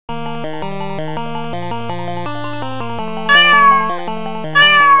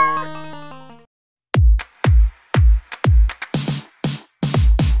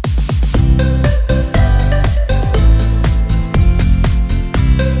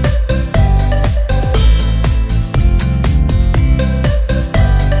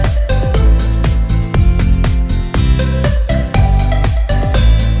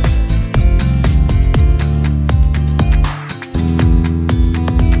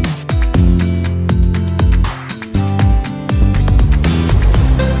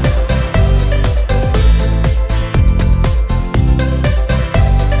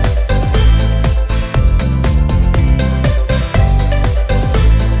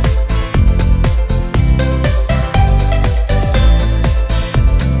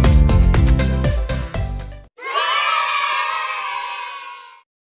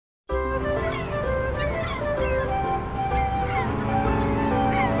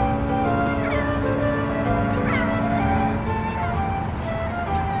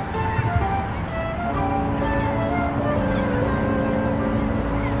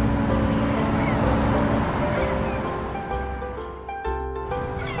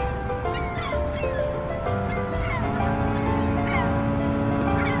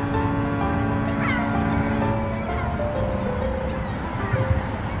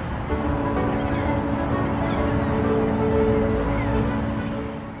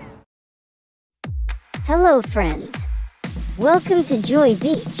Hello friends. Welcome to Joy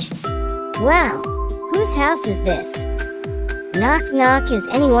Beach. Wow, whose house is this? Knock knock, is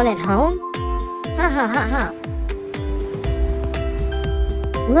anyone at home? Ha ha ha ha.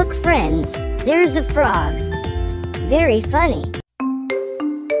 Look friends, there's a frog. Very funny.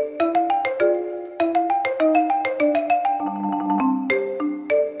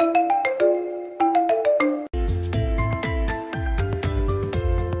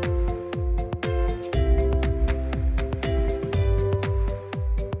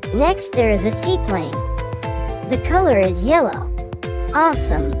 Next there is a seaplane. The color is yellow.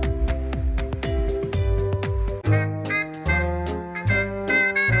 Awesome.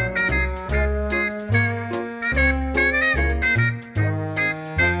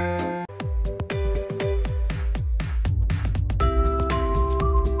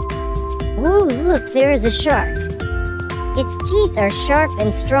 Woo, look, there is a shark. Its teeth are sharp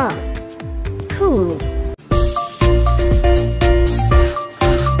and strong. Cool.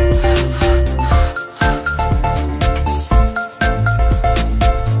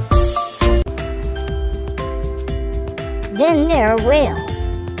 Then there are whales.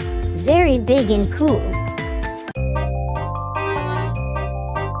 Very big and cool.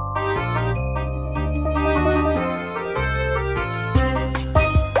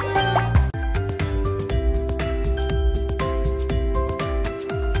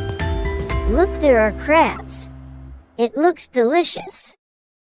 Look, there are crabs. It looks delicious.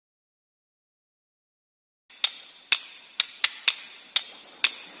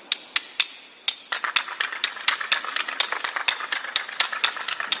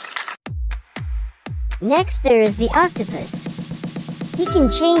 Next there is the octopus. He can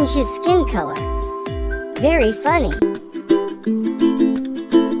change his skin color. Very funny.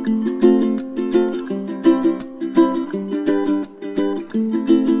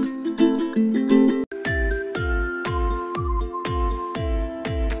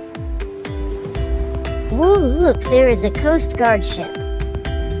 Whoa, look, there is a Coast Guard ship.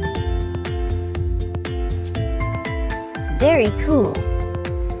 Very cool.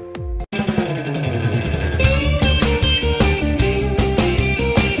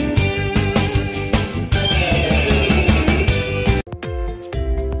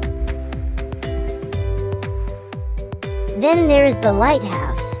 Then there's the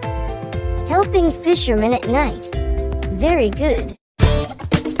lighthouse, helping fishermen at night. Very good.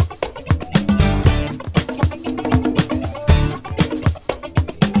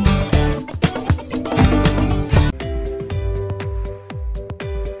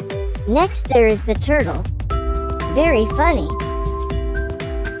 Next there is the turtle. Very funny.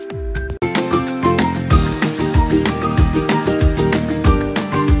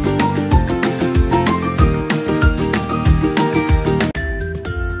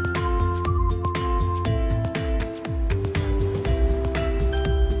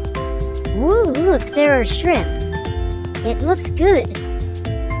 Woo, look, there are shrimp. It looks good.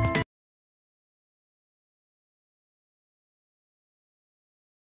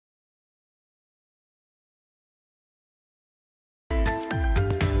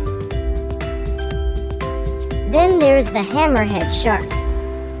 Then there's the hammerhead shark.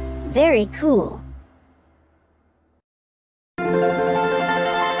 Very cool.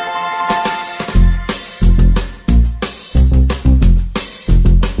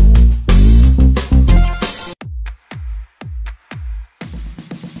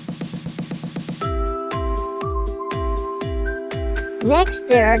 Next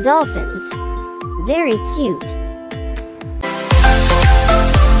there are dolphins. Very cute.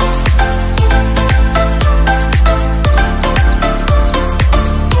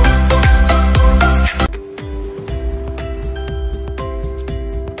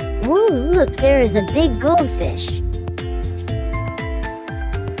 Woo, look, there is a big goldfish.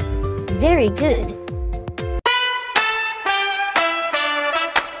 Very good.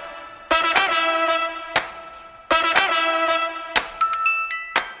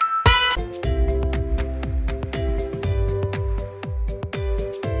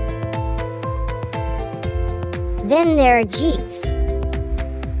 Then there are jeeps.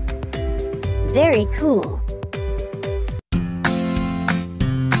 Very cool.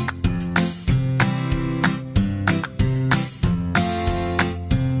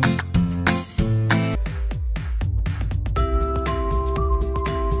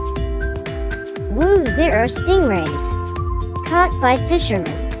 Woo, there are stingrays, caught by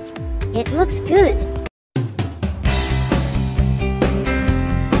fishermen. It looks good.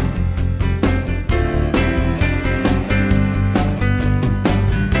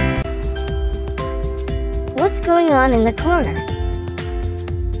 What's going on in the corner?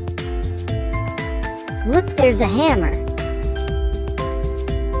 Look, there's a hammer.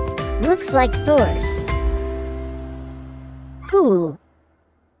 Looks like Thor's. Cool.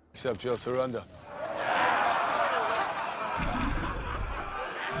 Accept your surrender.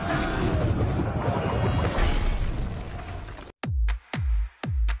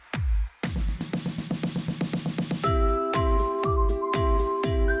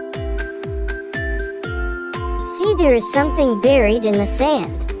 See, there is something buried in the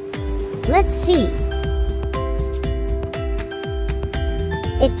sand. Let's see.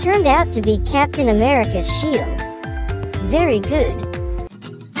 It turned out to be Captain America's shield. Very good.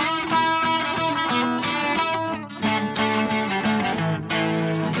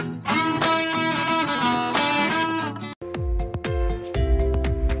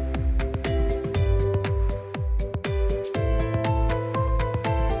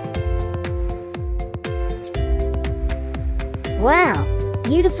 Wow,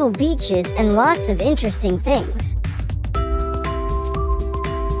 beautiful beaches and lots of interesting things.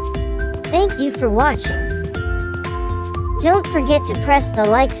 Thank you for watching. Don't forget to press the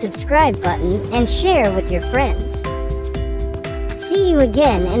like, subscribe button and share with your friends. See you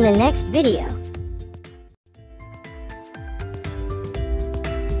again in the next video.